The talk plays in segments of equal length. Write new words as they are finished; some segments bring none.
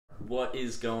What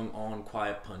is going on,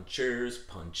 quiet punchers,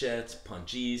 punchettes,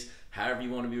 punchies, however you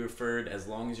want to be referred, as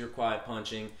long as you're quiet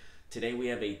punching. Today we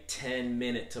have a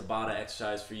 10-minute Tabata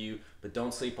exercise for you, but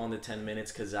don't sleep on the 10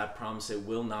 minutes because I promise it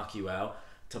will knock you out.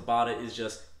 Tabata is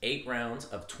just 8 rounds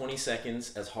of 20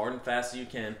 seconds, as hard and fast as you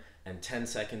can, and 10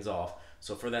 seconds off.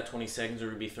 So for that 20 seconds, we're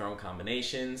going to be throwing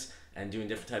combinations and doing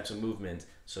different types of movement.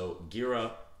 So gear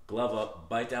up, glove up,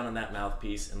 bite down on that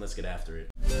mouthpiece, and let's get after it.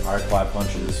 All right, quiet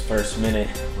punchers, first minute,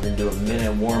 we're gonna do a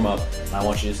minute warm up. And I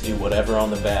want you to just do whatever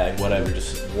on the bag, whatever.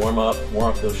 Just warm up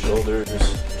those shoulders,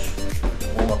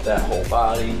 warm up that whole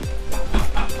body.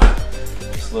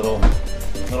 Just little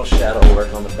shadow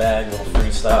work on the bag, little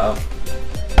freestyle.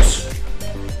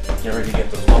 Get ready to get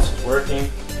those muscles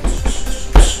working.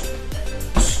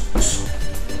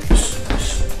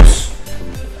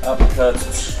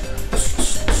 Uppercuts.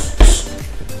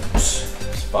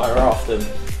 Fire off the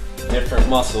different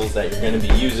muscles that you're going to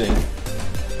be using on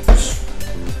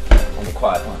the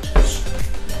quiet punch.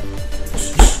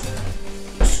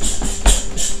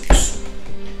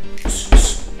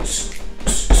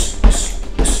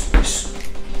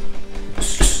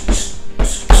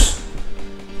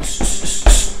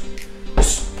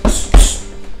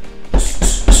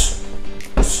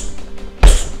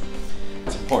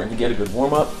 It's important to get a good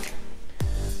warm up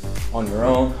on your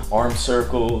own, arm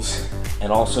circles,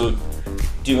 and also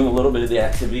doing a little bit of the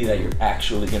activity that you're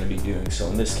actually going to be doing. So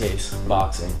in this case,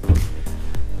 boxing.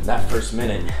 That first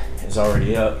minute is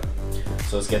already up.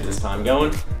 So let's get this time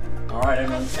going. All right,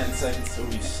 everyone, 10 seconds till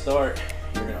we start.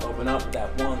 You're going to open up with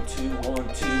that 1, 2, 1,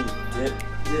 2, dip,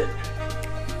 dip.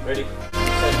 Ready? 2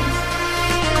 seconds.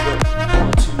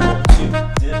 1, 2, 1, 2,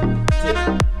 dip, dip.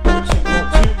 1, 2,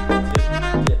 1, 2,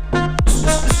 dip, dip.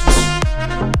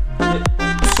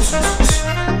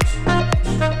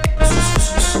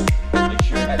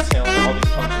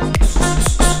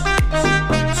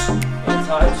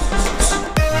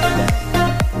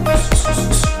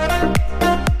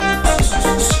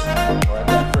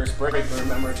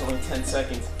 Remember, it's only 10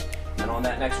 seconds. And on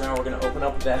that next round, we're going to open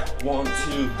up with that 1,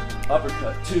 2,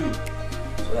 uppercut, 2.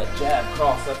 So that jab,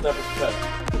 cross, left uppercut.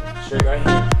 Straight right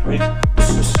hand. Ready?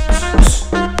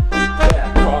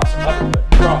 Jab, cross, uppercut,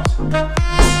 cross.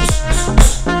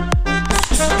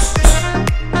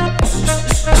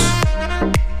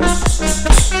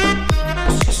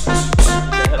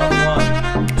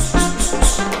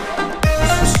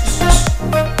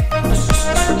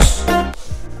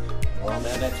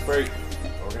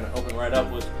 Right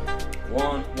up with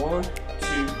 1, 1, 2, 2.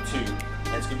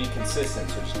 And it's gonna be consistent.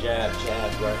 So it's jab,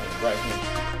 jab, right hand.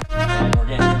 And we're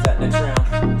getting into that next round.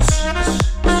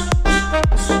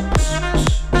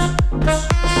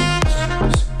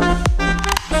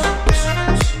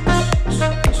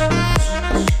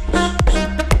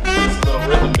 Just a little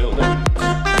rhythm builder.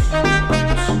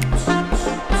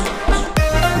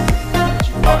 Get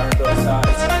you firing both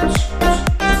sides.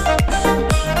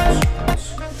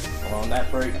 On that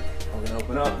break, we're gonna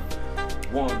open up.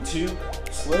 1, 2,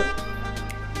 slip.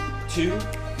 2,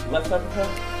 left uppercut.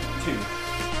 2.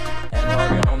 And we're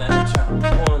already on that next round.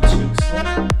 1, 2, slip.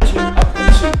 2,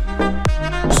 uppercut. 2.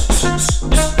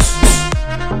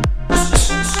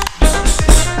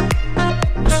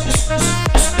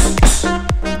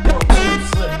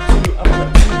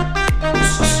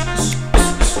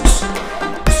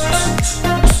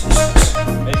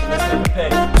 Making this thing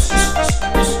pay.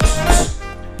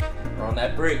 We're on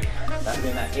that break. That'll be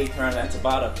in that 8th round at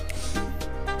Tabata.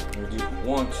 We're gonna do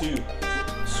 1, 2,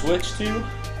 switch 2,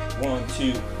 1,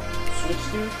 2, switch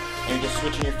 2, and you're just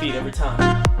switching your feet every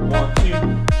time. 1, 2,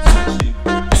 switch 2.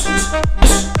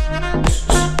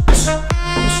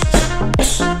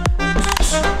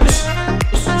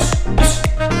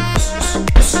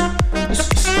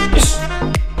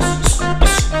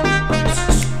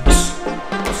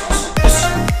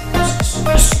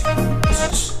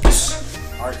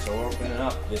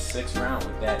 This 6th round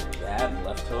with that jab,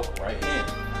 left hook, right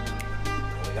hand.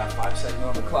 We got 5 seconds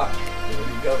on the clock. Here we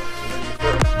go.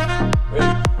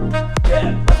 Ready?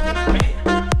 Jab, left hook, right hand.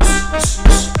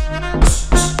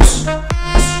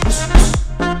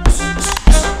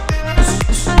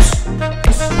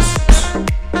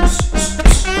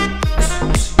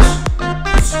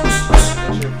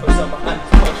 Make sure to put some behind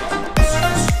these punches.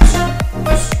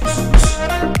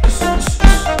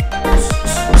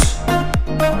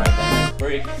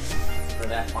 Break for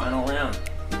that final round.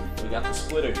 We got the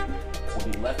splitter. It's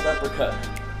going to be left uppercut,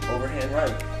 overhand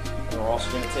right. And we're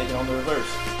also going to take it on the reverse.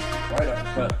 Right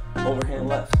uppercut, overhand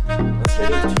left. Let's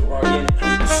get into it. We're already in it.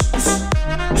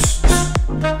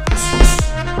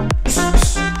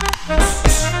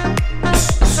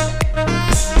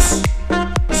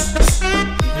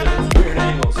 These are those weird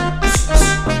angles.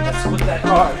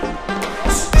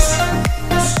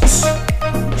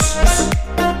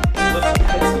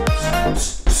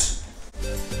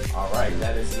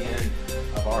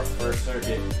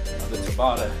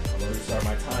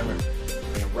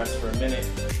 rest for a minute,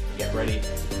 and get ready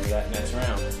for that next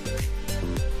round.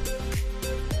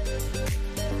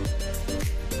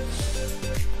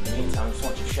 In the meantime, I just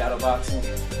want you shadow boxing.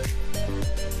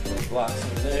 Little blocks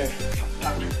over there. Pop,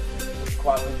 pop.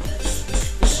 Quad.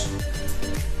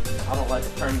 I don't like a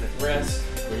permanent rest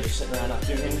where you're sitting around not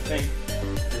doing anything.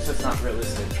 It's just not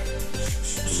realistic.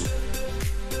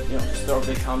 You know, just throw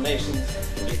big combinations.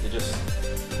 You get to just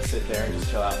sit there and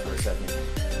just chill out for a second.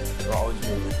 You're always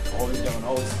moving, always going,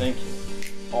 always thinking,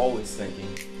 always thinking.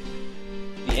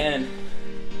 At the end,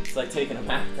 it's like taking a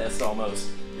math test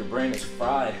almost. Your brain is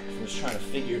fried from just trying to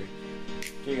figure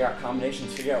out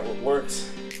combinations, figure out what works,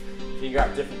 figure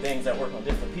out different things that work on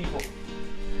different people.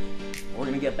 We're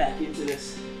gonna get back into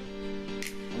this.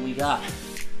 And we got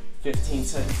 15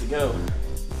 seconds to go.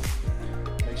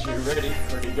 Make sure you're ready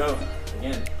to go.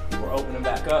 Again, we're opening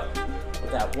back up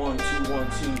with that 1, 2,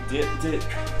 1, 2, dip, dip.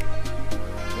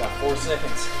 We got 4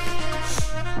 seconds.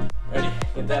 Ready?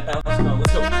 Get that balance going.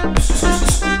 Let's go.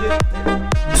 Dip, dip, dip,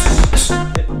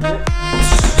 dip, dip, dip.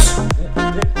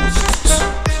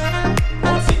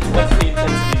 Let's see the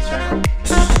intensities, right?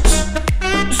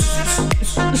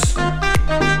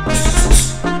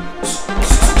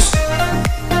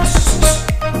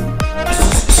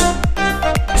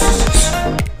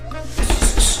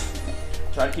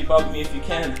 Try to keep up with me if you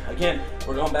can. Again,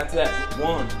 we're going back to that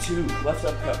 1, 2, left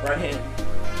uppercut, right hand.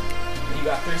 And you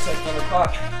got 3 seconds on the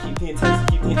clock. Keep the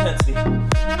intensity, keep the intensity.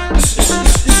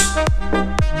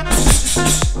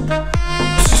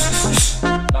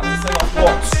 Knock this thing off the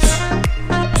wall.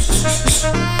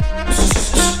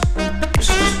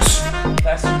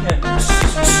 Fast as you can.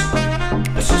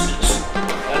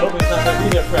 That opening's not gonna be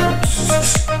there forever.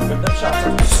 Put them shots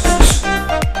up.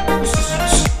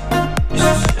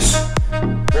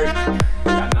 Break.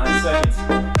 Got 9 seconds.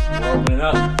 We're opening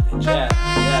up. And jab,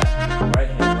 jab. Right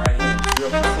hand, real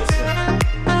consistent.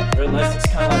 Real nice. It's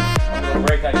kind of like a little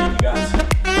break I gave you guys.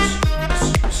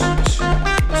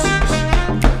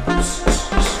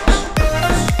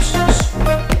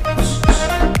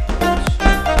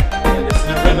 And this is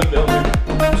a rhythm builder.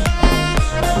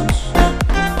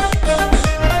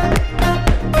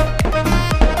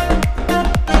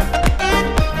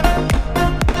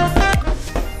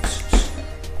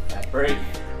 That break.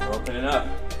 We're opening up.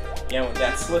 Again with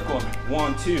that slip one.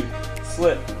 1, 2.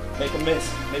 Slip. Make them miss.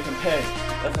 Make them pay.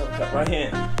 Left uppercut. Right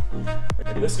hand.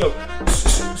 Ready? Let's go.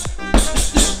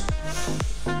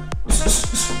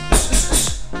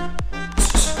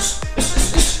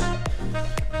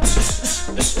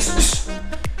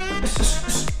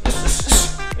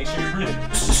 Make sure you're breathing.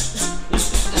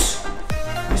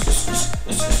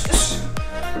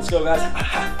 Let's go, guys.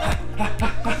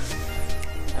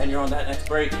 And you're on that next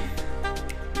break.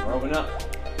 We're opening up.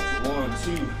 1,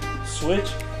 2. Switch.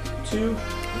 2,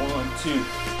 1, 2.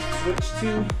 Switch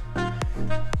 2.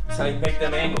 That's how you make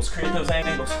them angles. Create those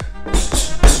angles.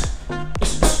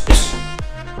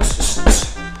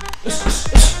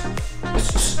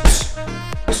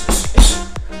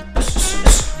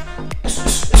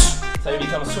 That's how you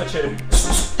become a switch hitter.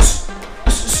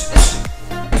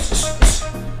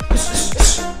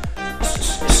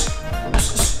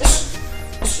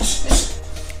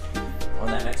 On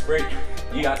that next break,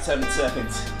 you got 7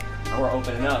 seconds. And we're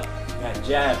opening up. You got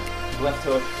jab, left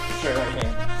hook, straight right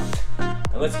hand.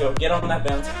 And let's go. Get on that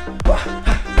bounce.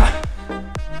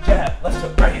 Jab, left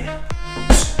hook, right hand.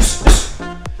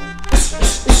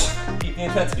 Keep the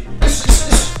intensity.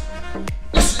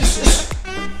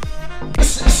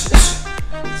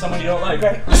 Someone you don't like,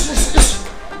 right?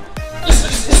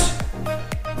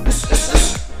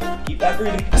 Keep that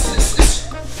breathing.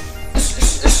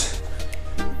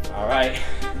 All right,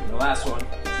 and the last one.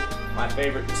 My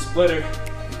favorite, splitter.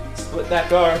 Split that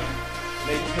guard,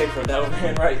 make you pay for that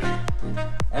overhand right,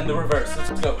 and the reverse.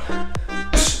 Let's go.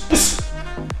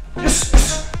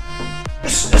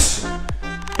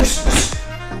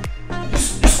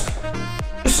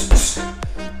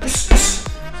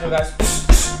 So guys,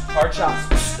 hard chops.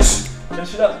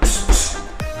 Finish it up.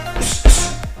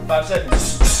 5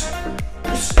 seconds.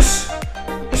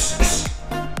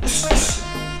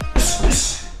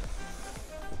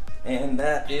 And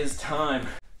that is time.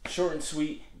 Short and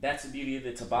sweet. That's the beauty of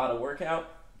the Tabata workout.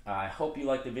 I hope you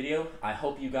liked the video. I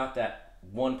hope you got that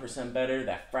 1% better,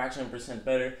 that fraction of percent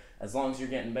better. As long as you're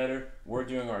getting better, we're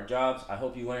doing our jobs. I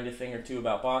hope you learned a thing or two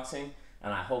about boxing,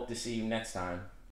 and I hope to see you next time.